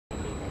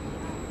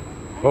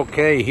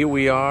Okay, here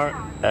we are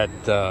at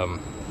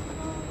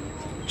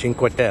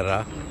Cinque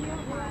Terre,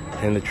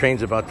 and the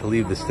train's about to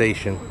leave the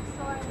station.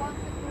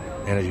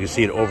 And as you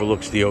see, it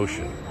overlooks the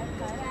ocean.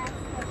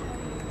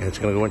 And it's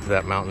going to go into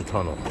that mountain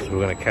tunnel. So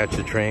we're going to catch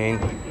the train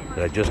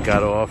that I just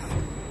got off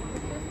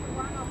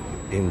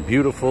in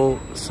beautiful,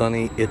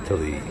 sunny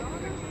Italy.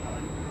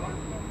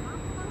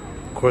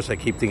 Of course, I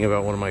keep thinking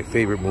about one of my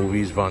favorite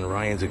movies, Von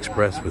Ryan's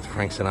Express with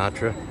Frank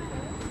Sinatra,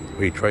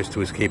 where he tries to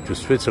escape to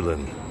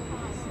Switzerland.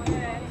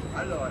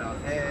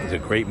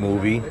 It's a great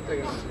movie.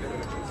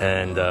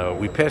 And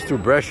we passed through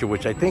Brescia,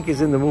 which I think is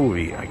in the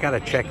movie. I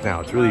gotta check now.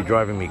 It's really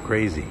driving me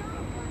crazy.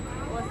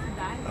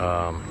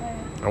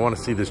 I want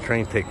to see this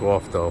train take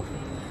off, though.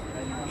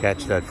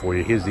 Catch that for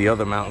you. Here's the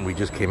other mountain we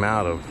just came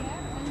out of,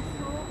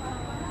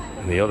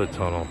 in the other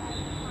tunnel.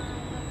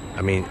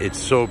 I mean, it's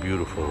so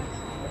beautiful.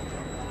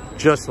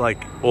 Just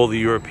like all the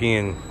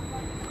European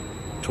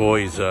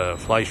toys,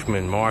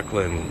 Fleischmann,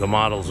 Marklin, the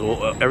models,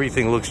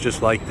 everything looks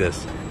just like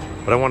this.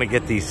 But I want to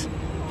get these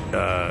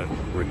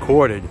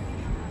recorded,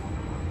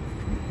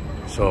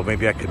 so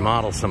maybe I could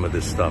model some of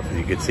this stuff.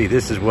 You can see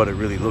this is what it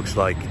really looks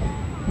like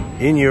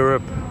in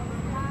Europe,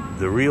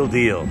 the real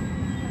deal.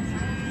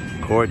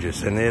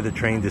 Gorgeous. And there the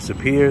train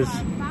disappears,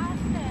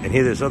 and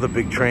here this other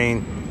big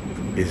train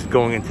is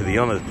going into the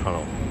other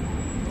tunnel.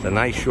 It's a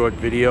nice short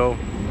video.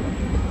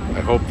 I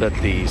hope that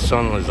the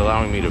sun is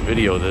allowing me to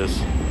video this.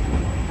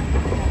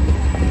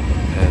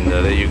 And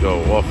there you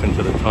go, off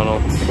into the tunnel.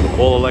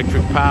 All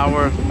electric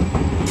power,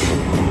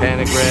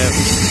 pantograph,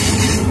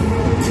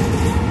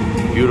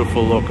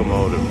 beautiful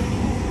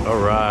locomotive. All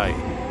right,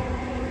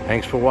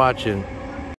 thanks for watching.